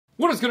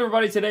What is good,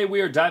 everybody? Today we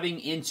are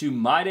diving into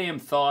my damn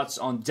thoughts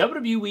on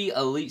WWE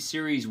Elite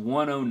Series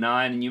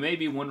 109, and you may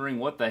be wondering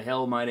what the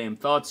hell my damn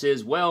thoughts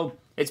is. Well,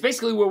 it's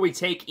basically where we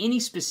take any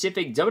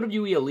specific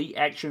WWE Elite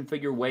action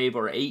figure wave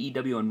or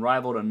AEW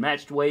Unrivaled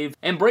Unmatched wave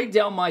and break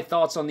down my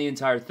thoughts on the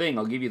entire thing.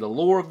 I'll give you the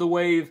lore of the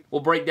wave,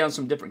 we'll break down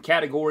some different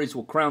categories,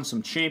 we'll crown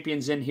some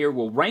champions in here,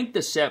 we'll rank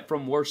the set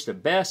from worst to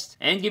best,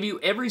 and give you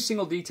every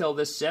single detail of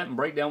this set and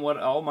break down what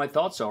all my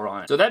thoughts are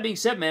on it. So that being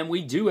said, man,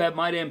 we do have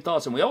my damn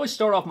thoughts, and we always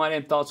start off my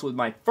damn thoughts with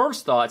my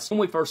first thoughts when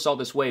we first saw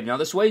this wave. Now,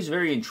 this wave is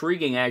very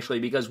intriguing, actually,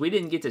 because we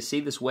didn't get to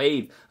see this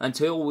wave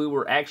until we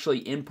were actually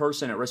in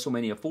person at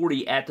WrestleMania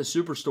 40 at the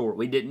Superstore.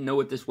 We didn't know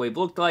what this wave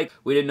looked like.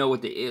 We didn't know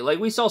what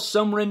we saw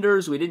some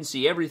renders. We didn't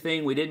see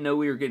everything. We didn't know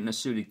we were getting a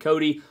suited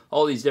Cody,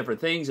 all these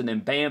different things, and then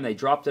bam, they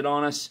dropped it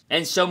on us.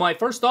 And so my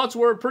first thoughts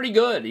were pretty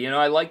good. You know,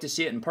 I like to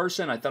see it in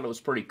person. I thought it was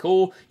pretty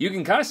cool. You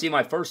can kind of see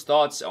my first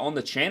thoughts on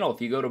the channel.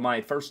 If you go to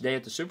my first day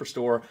at the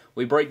Superstore,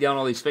 we break down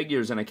all these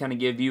figures, and I kind of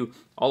give you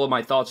all of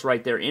my thoughts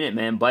right there in it,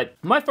 man. But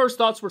my first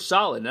thoughts were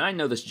solid, and I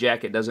know this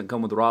jacket doesn't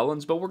come with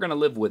Rollins, but we're going to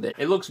live with it.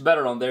 It looks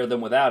better on there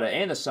than without it,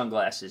 and the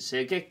sunglasses.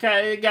 The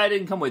guy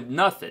didn't come with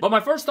nothing. But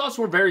my first thoughts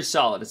were very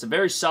solid. It's a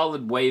very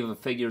solid wave of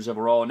figures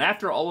overall, and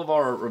after all of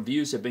our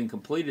reviews have been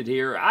completed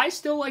here, I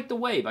still like the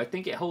wave. I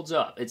think it holds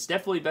up. It's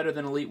definitely better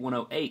than Elite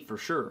 108 for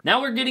sure.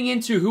 Now we're getting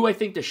into who I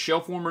think the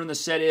shelf warmer in the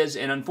set is,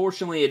 and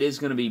unfortunately it is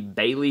going to be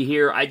Bayley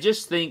here. I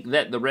just think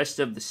that the rest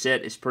of the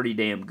set is pretty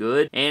damn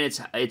good, and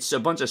it's a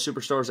bunch of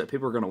superstars that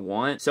people are going to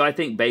want, so I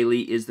think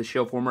Bayley is the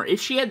shelf warmer.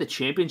 If she had the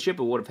championship,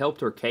 it would have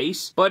helped her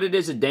case, but it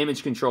is a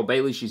damage control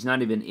Bayley. She's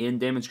not even in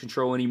damage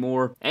control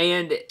anymore,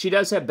 and she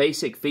does have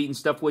basic feet and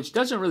stuff, which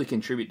doesn't really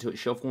contribute to it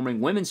shelf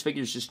warming. Women's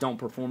figures just don't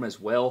perform as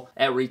well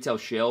at retail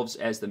shelves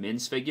as the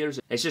men's figures.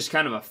 It's just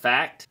kind of a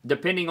fact.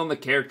 Depending on the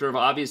character,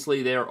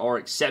 obviously there are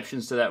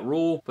exceptions to that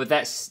rule, but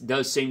that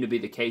does seem to be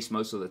the case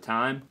most of the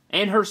time.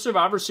 And her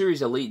Survivor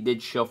Series Elite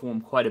did shelf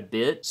warm quite a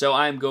bit, so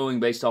I'm going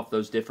based off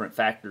those different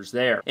factors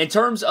there. In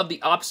terms of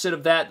the opposite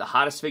of that, the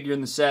hottest figure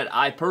in the set,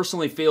 I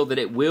personally feel that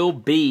it will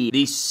be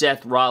the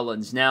Seth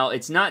Rollins. Now,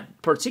 it's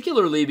not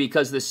particularly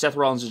because this Seth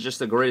Rollins is just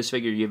the greatest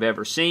figure you've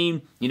ever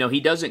seen. You know, he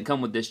doesn't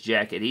come with this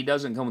jacket. He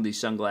doesn't come with these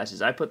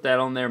sunglasses. I put that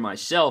on there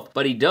myself,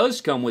 but he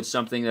does come with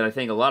something that I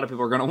think a lot of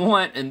people are going to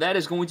want, and that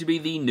is going to be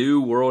the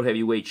new World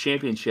Heavyweight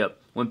Championship.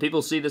 When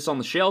people see this on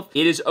the shelf,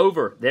 it is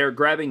over. They're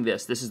grabbing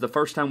this. This is the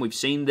first time we've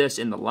seen this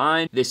in the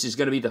line. This is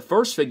going to be the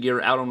first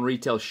figure out on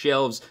retail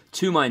shelves,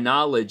 to my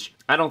knowledge.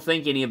 I don't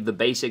think any of the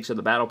basics of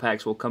the battle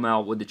packs will come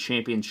out with the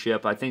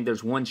championship. I think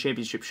there's one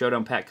championship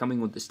showdown pack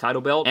coming with this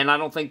title belt, and I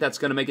don't think that's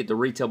going to make it to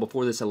retail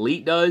before this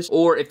Elite does,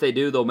 or if they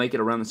do, they'll make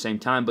it around the same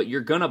time, but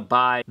you're going to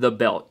buy the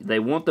belt. They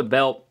want the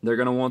belt, they're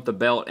going to want the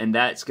belt, and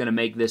that's going to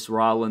make this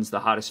Rollins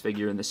the hottest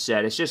figure in the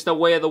set. It's just the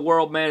way of the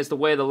world, man. It's the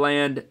way of the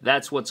land.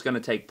 That's what's going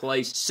to take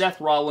place. Seth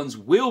Rollins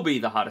will be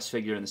the hottest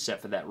figure in the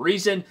set for that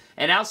reason,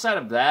 and outside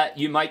of that,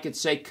 you might could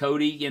say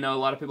Cody. You know, a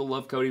lot of people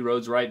love Cody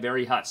Rhodes, right?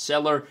 Very hot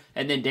seller,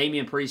 and then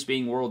Damian Priest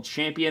being world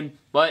champion.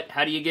 But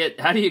how do you get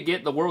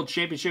the world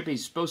championship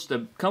he's supposed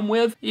to come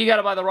with? You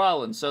gotta buy the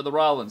Rollins. So the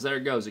Rollins, there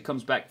it goes. It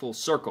comes back full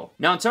circle.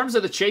 Now, in terms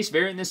of the Chase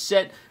variant in this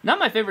set, not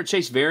my favorite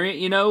Chase variant,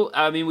 you know.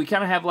 I mean, we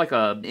kind of have like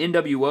a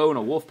NWO and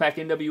a Wolfpack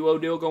NWO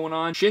deal going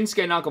on.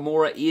 Shinsuke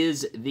Nakamura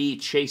is the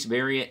Chase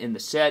variant in the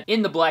set.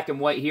 In the black and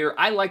white here,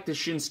 I like the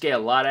Shinsuke a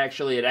lot,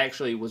 actually. It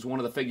actually was one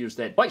of the figures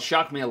that quite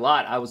shocked me a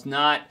lot. I was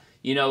not...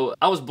 You know,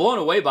 I was blown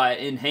away by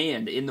it in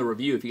hand in the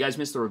review. If you guys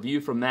missed the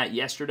review from that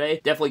yesterday,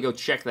 definitely go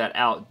check that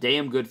out.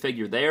 Damn good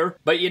figure there.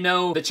 But you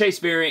know, the Chase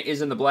variant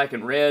is in the black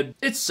and red.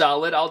 It's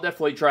solid. I'll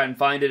definitely try and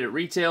find it at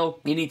retail.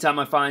 Anytime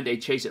I find a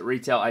Chase at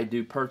retail, I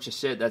do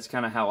purchase it. That's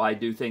kind of how I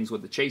do things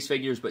with the Chase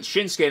figures. But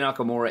Shinsuke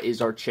Nakamura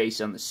is our Chase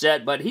on the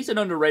set, but he's an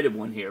underrated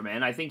one here,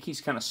 man. I think he's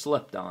kind of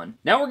slept on.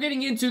 Now we're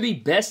getting into the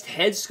best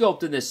head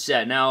sculpt in this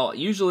set. Now,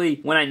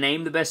 usually when I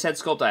name the best head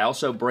sculpt, I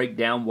also break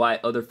down why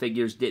other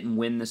figures didn't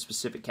win this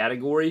specific category.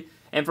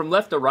 And from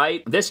left to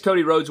right, this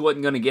Cody Rhodes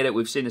wasn't going to get it.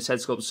 We've seen this head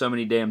sculpt so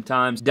many damn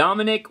times.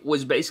 Dominik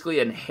was basically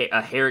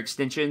a hair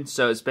extension,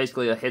 so it's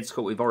basically a head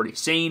sculpt we've already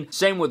seen.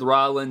 Same with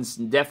Rollins,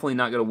 definitely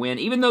not going to win.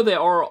 Even though they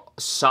are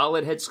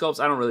solid head sculpts,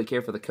 I don't really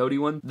care for the Cody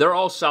one. They're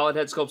all solid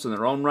head sculpts in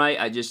their own right.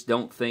 I just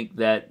don't think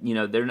that, you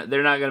know, they're not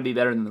going to be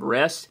better than the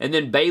rest. And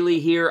then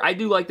Bayley here, I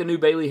do like the new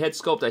Bayley head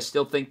sculpt. I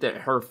still think that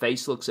her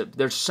face looks...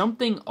 There's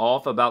something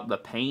off about the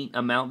paint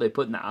amount they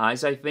put in the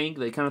eyes, I think.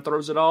 That kind of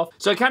throws it off.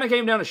 So it kind of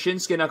came down to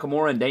Shinsuke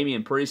Nakamura and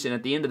Damian Priest, and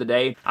at the end of the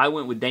day, I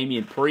went with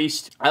Damian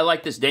Priest. I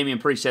like this Damian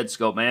Priest head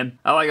sculpt, man.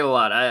 I like it a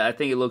lot. I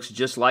think it looks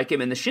just like him,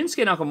 and the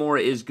Shinsuke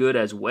Nakamura is good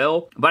as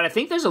well, but I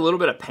think there's a little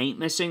bit of paint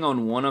missing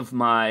on one of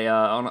my,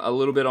 a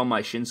little bit on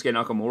my Shinsuke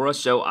Nakamura,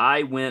 so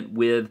I went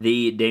with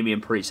the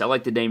Damian Priest. I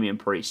like the Damian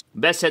Priest.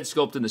 Best head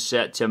sculpt in the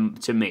set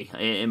to me,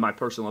 in my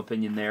personal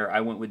opinion there, I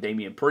went with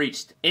Damian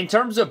Priest. In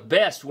terms of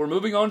best, we're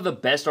moving on to the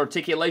best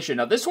articulation.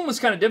 Now, this one was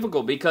kind of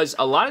difficult because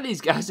a lot of these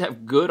guys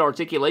have good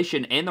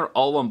articulation, and they're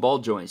all on ball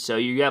joints, so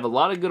you have a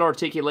lot of good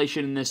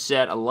articulation in this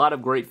set, a lot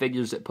of great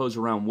figures that pose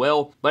around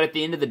well, but at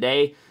the end of the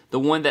day, the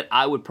one that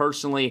I would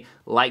personally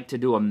like to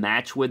do a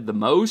match with the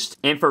most.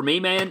 And for me,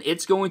 man,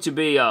 it's going to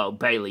be, oh,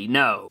 Bayley,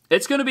 no.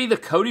 It's going to be the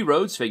Cody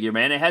Rhodes figure,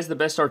 man. It has the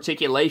best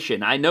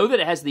articulation. I know that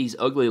it has these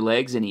ugly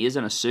legs and he is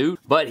in a suit,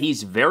 but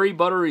he's very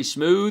buttery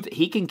smooth.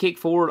 He can kick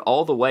forward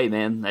all the way,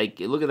 man. Like,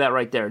 look at that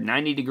right there.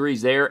 90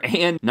 degrees there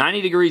and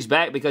 90 degrees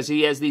back because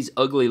he has these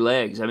ugly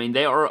legs. I mean,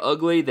 they are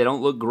ugly. They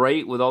don't look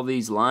great with all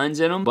these lines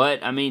in them,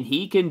 but, I mean,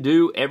 he can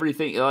do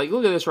everything. Like,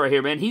 look at this right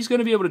here, man. He's going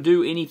to be able to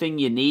do anything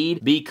you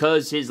need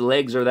because his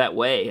legs are that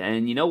way.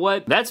 And you know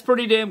what? That's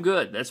pretty damn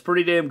good. That's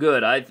pretty damn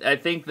good. I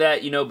think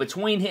that, you know,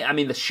 between him, I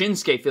mean, the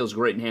Shinsuke feels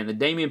great in hand. The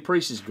Damian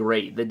Priest is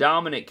great. The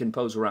Dominik can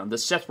pose around. The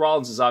Seth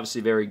Rollins is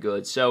obviously very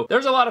good. So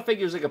there's a lot of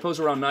figures that can pose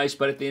around nice,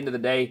 but at the end of the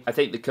day, I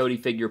think the Cody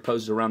figure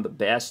poses around the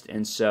best,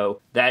 and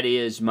so that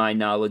is my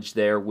knowledge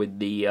there with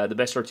the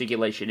best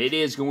articulation. It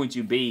is going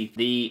to be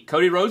the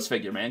Cody Rhodes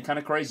figure, man. Kind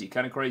of crazy,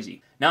 kind of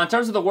crazy. Now, in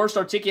terms of the worst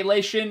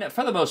articulation,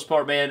 for the most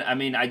part, man, I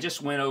mean, I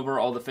just went over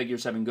all the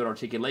figures having good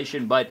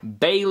articulation, but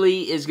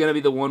Bayley is going to be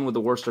the one with the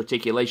worst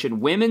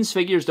articulation. Women's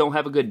figures don't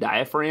have a good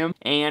diaphragm,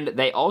 and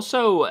they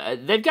also,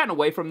 they've gotten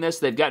away from this.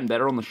 They've gotten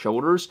better on the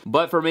shoulders,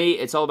 but for me,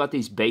 it's all about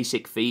these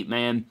basic feet,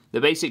 man.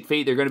 The basic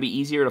feet, they're going to be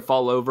easier to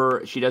fall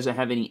over. She doesn't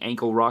have any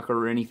ankle rocker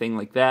or anything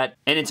like that.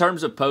 And in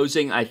terms of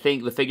posing, I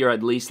think the figure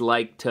I'd least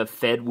like to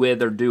fed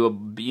with or do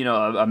a, you know,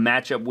 a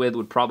matchup with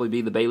would probably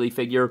be the Bayley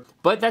figure,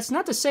 but that's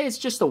not to say it's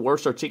just the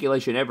worst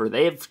articulation ever.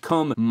 They have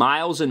come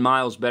miles and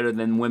miles better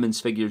than women's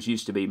figures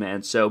used to be,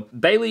 man. So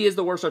Bayley is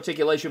the worst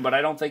articulation, but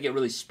I don't think it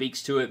really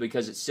speaks to it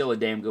because it's still a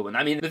damn good one.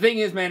 I mean, the thing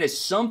is, man, is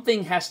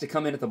something has to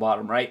come in at the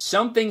bottom, right?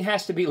 Something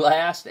has to be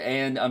last,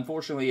 and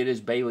unfortunately it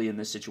is Bayley in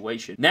this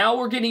situation. Now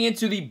we're getting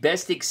into the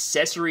best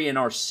accessory in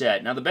our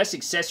set. Now the best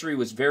accessory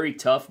was very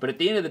tough, but at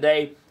the end of the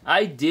day,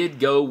 I did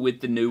go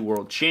with the New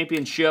World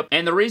Championship,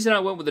 and the reason I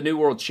went with the New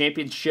World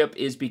Championship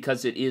is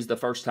because it is the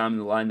first time in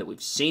the line that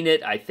we've seen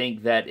it. I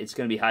think that it's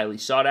going to be highly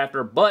sought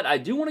after, but I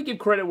do want to give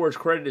credit where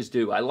credit is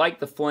due. I like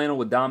the flannel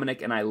with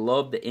Dominik, and I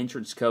love the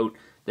entrance coat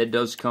that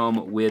does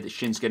come with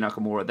Shinsuke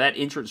Nakamura. That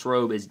entrance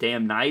robe is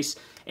damn nice,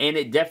 and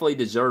it definitely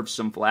deserves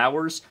some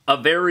flowers. A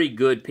very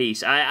good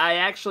piece. I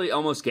actually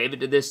almost gave it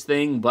to this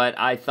thing, but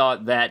I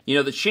thought that, you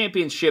know, the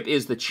championship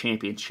is the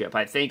championship.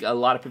 I think a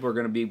lot of people are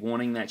going to be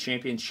wanting that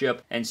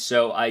championship, and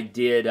so I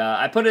did,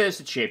 I put it as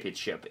a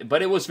championship,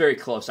 but it was very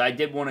close. I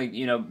did want to,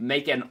 you know,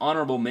 make an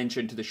honorable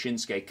mention to the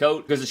Shinsuke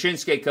coat, because the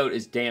Shinsuke coat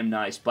is damn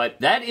nice, but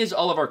that is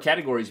all of our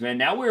categories, man.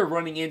 Now we're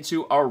running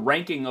into our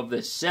ranking of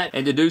this set,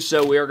 and to do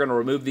so, we are going to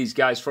remove these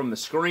guys from the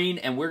screen,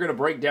 and we're going to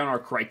break down our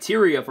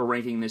criteria for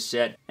ranking this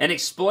set, and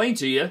explain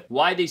to you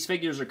why these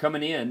figures are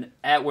coming in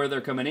at where they're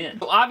coming in.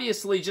 So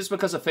obviously, just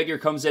because a figure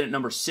comes in at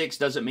number 6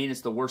 doesn't mean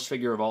it's the worst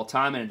figure of all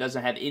time, and it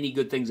doesn't have any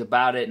good things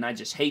about it, and I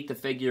just hate the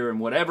figure and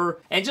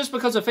whatever. And just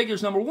because a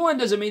figure's number 1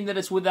 doesn't mean that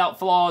it's without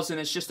flaws and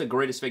it's just the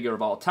greatest figure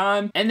of all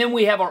time. And then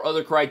we have our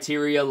other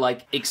criteria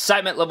like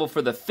excitement level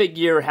for the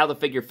figure, how the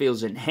figure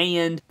feels in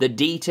hand, the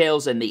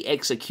details and the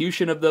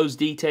execution of those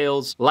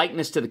details,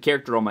 likeness to the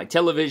character on my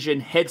television,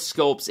 head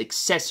sculpts,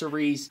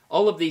 accessories.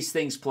 All of these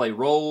things play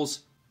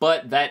roles,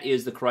 but that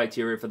is the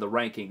criteria for the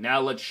ranking.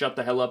 Now let's shut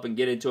the hell up and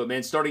get into it,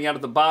 man. Starting out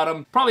at the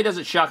bottom, probably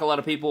doesn't shock a lot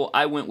of people.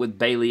 I went with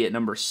Bayley at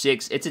number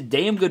 6. It's a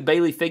damn good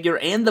Bayley figure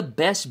and the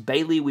best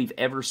Bayley we've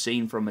ever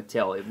seen from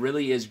Mattel. It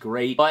really is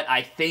great, but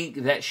I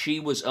think that she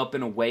was up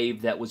in a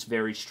wave that was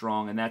very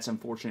strong, and that's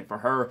unfortunate for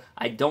her.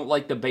 I don't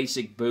like the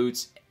basic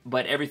boots,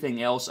 but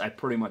everything else I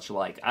pretty much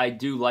like. I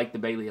do like the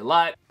Bayley a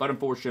lot, but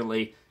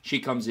unfortunately, she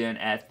comes in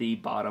at the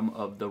bottom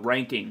of the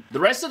ranking.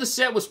 The rest of the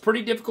set was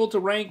pretty difficult to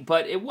rank,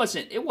 but it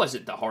wasn't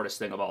the hardest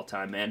thing of all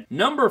time, man.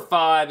 Number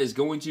 5 is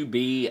going to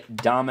be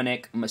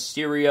Dominik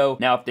Mysterio.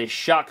 Now, if this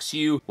shocks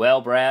you, well,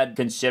 Brad,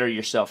 consider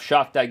yourself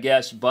shocked, I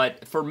guess,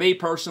 but for me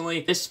personally,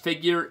 this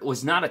figure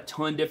was not a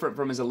ton different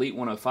from his Elite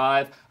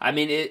 105. I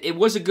mean, it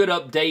was a good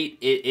update.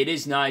 It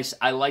is nice.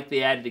 I like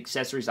the added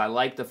accessories. I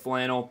like the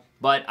flannel.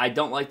 But I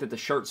don't like that the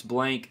shirt's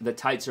blank, the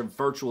tights are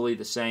virtually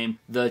the same,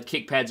 the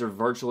kick pads are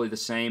virtually the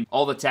same,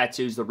 all the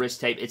tattoos, the wrist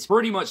tape, it's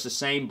pretty much the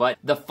same, but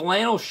the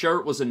flannel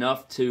shirt was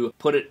enough to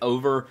put it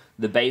over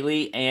the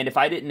Bayley, and if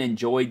I didn't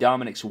enjoy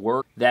Dominik's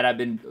work that I've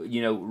been,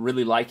 you know,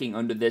 really liking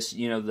under this,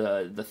 you know,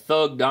 the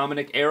Thug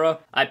Dominik era,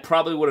 I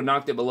probably would have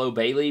knocked it below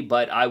Bayley,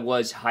 but I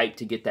was hyped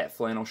to get that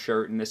flannel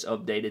shirt in this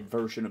updated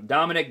version of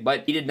Dominik,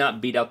 but he did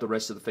not beat out the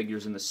rest of the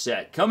figures in the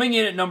set. Coming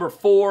in at number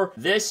 4,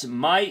 this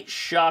might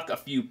shock a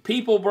few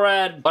people,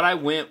 Brad, but I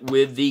went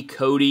with the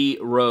Cody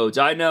Rhodes.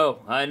 I know,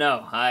 I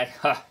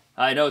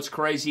know it's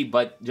crazy,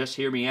 but just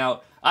hear me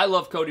out. I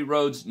love Cody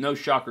Rhodes, no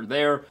shocker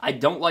there. I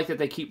don't like that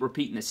they keep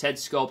repeating this head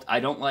sculpt.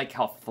 I don't like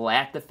how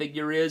flat the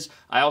figure is.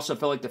 I also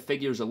feel like the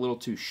figure is a little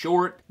too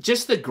short.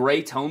 Just the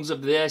gray tones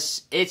of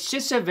this, it's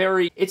just a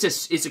very, it's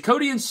a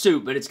Cody in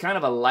suit, but it's kind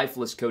of a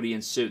lifeless Cody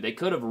in suit. They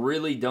could have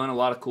really done a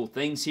lot of cool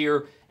things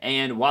here,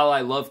 and while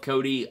I love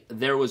Cody,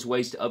 there was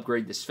ways to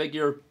upgrade this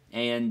figure.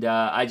 and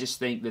I just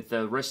think that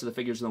the rest of the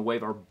figures in the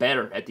wave are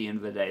better at the end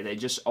of the day. They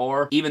just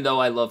are. Even though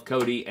I love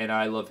Cody and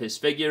I love his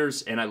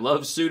figures and I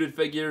love suited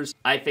figures,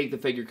 I think the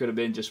figure could have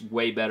been just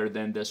way better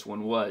than this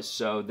one was.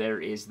 So there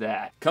is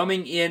that.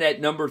 Coming in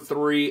at number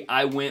 3,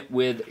 I went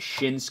with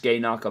Shinsuke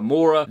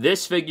Nakamura.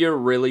 This figure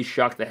really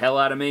shocked the hell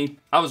out of me.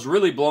 I was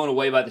really blown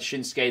away by the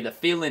Shinsuke, the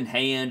feel in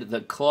hand, the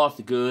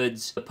cloth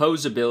goods, the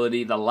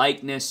posability, the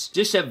likeness.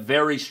 Just a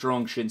very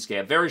strong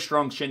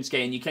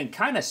Shinsuke, and you can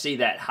kind of see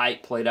that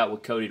hype played out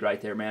with Cody right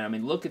there, man. I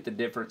mean, look at the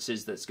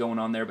differences that's going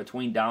on there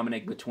between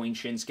Dominik, between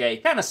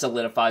Shinsuke. Kind of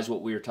solidifies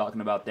what we were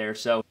talking about there.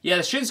 So, yeah,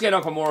 the Shinsuke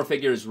Nakamura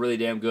figure is really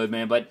damn good,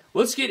 man. But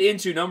let's get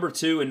into number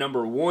 2 and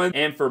number 1.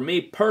 And for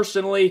me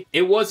personally,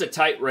 it was a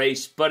tight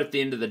race, but at the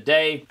end of the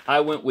day,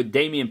 I went with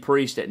Damian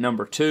Priest at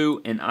number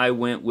 2, and I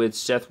went with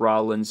Seth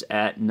Rollins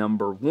at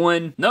number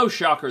 1. No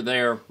shocker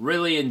there.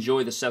 Really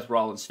enjoy the Seth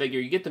Rollins figure.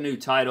 You get the new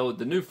title,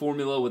 the new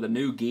formula with a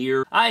new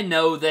gear. I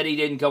know that he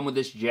didn't come with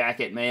this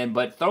jacket, man,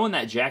 but throwing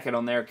that jacket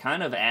on there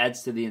kind of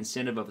adds to the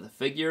incentive of the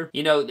figure.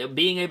 You know,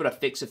 being able to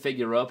fix a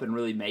figure up and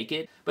really make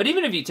it. But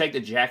even if you take the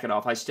jacket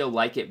off, I still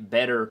like it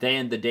better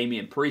than the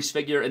Damian Priest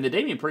figure, and the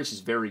Damian Priest is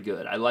very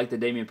good. I like the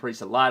Damian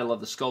Priest a lot. I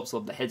love the sculpts,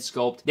 love the head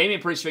sculpt.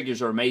 Damian Priest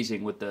figures are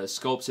amazing with the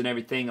sculpts and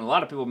everything, and a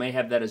lot of people may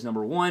have that as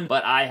number 1,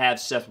 but I have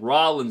Seth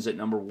Rollins at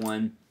number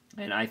 1.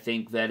 And I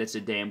think that it's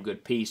a damn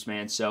good piece,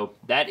 man. So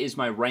that is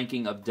my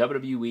ranking of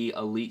WWE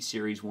Elite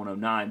Series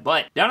 109.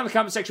 But down in the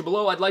comment section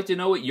below, I'd like to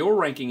know what your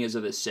ranking is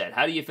of this set.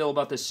 How do you feel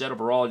about this set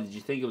overall? Did you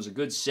think it was a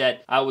good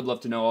set? I would love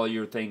to know all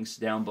your things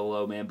down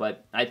below, man.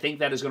 But I think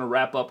that is going to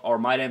wrap up our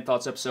My Damn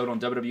Thoughts episode on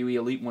WWE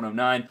Elite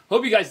 109.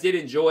 Hope you guys did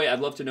enjoy.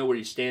 I'd love to know where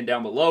you stand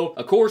down below.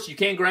 Of course, you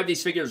can grab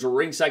these figures at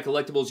Ringside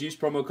Collectibles. Use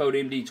promo code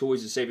MD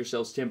Toys to save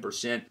yourselves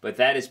 10%. But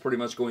that is pretty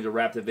much going to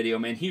wrap the video,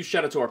 man. Huge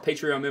shout out to our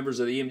Patreon members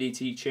of the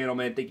MDT channel,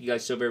 man. Thank you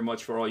guys so very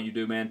much for all you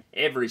do, man.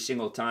 Every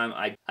single time.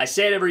 I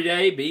say it every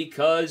day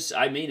because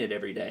I mean it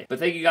every day. But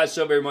thank you guys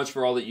so very much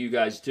for all that you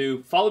guys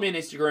do. Follow me on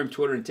Instagram,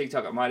 Twitter, and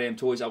TikTok at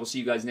MyDamnToys. I will see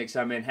you guys next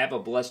time, man. Have a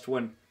blessed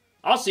one.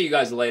 I'll see you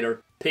guys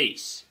later.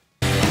 Peace.